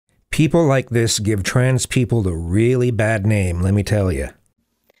People like this give trans people a really bad name, let me tell you.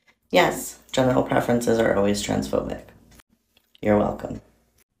 Yes, genital preferences are always transphobic. You're welcome.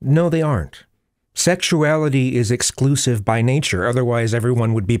 No, they aren't. Sexuality is exclusive by nature, otherwise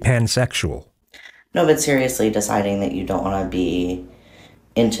everyone would be pansexual. No, but seriously, deciding that you don't want to be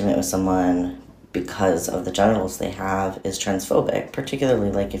intimate with someone because of the genitals they have is transphobic,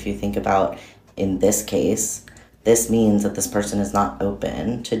 particularly like if you think about, in this case, this means that this person is not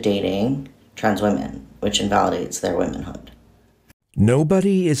open to dating trans women, which invalidates their womanhood.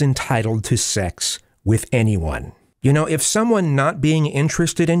 Nobody is entitled to sex with anyone. You know, if someone not being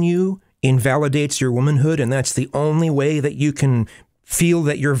interested in you invalidates your womanhood, and that's the only way that you can feel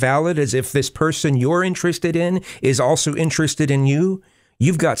that you're valid, as if this person you're interested in is also interested in you,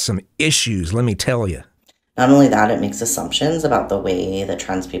 you've got some issues, let me tell you. Not only that, it makes assumptions about the way that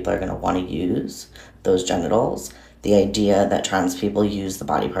trans people are going to want to use those genitals. The idea that trans people use the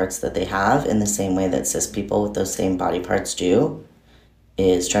body parts that they have in the same way that cis people with those same body parts do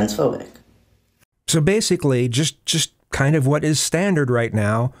is transphobic. So basically, just kind of what is standard right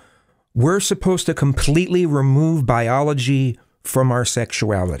now, we're supposed to completely remove biology from our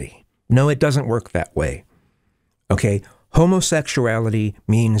sexuality. No, it doesn't work that way. Okay? Homosexuality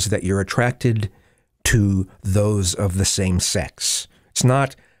means that you're attracted to those of the same sex. It's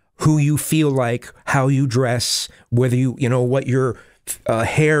not who you feel like, how you dress, whether you know, what your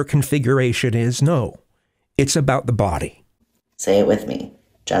hair configuration is. No, it's about the body. Say it with me.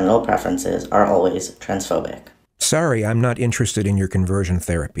 Genital preferences are always transphobic. Sorry, I'm not interested in your conversion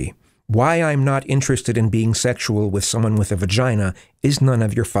therapy. Why I'm not interested in being sexual with someone with a vagina is none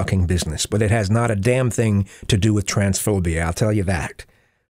of your fucking business, but it has not a damn thing to do with transphobia, I'll tell you that.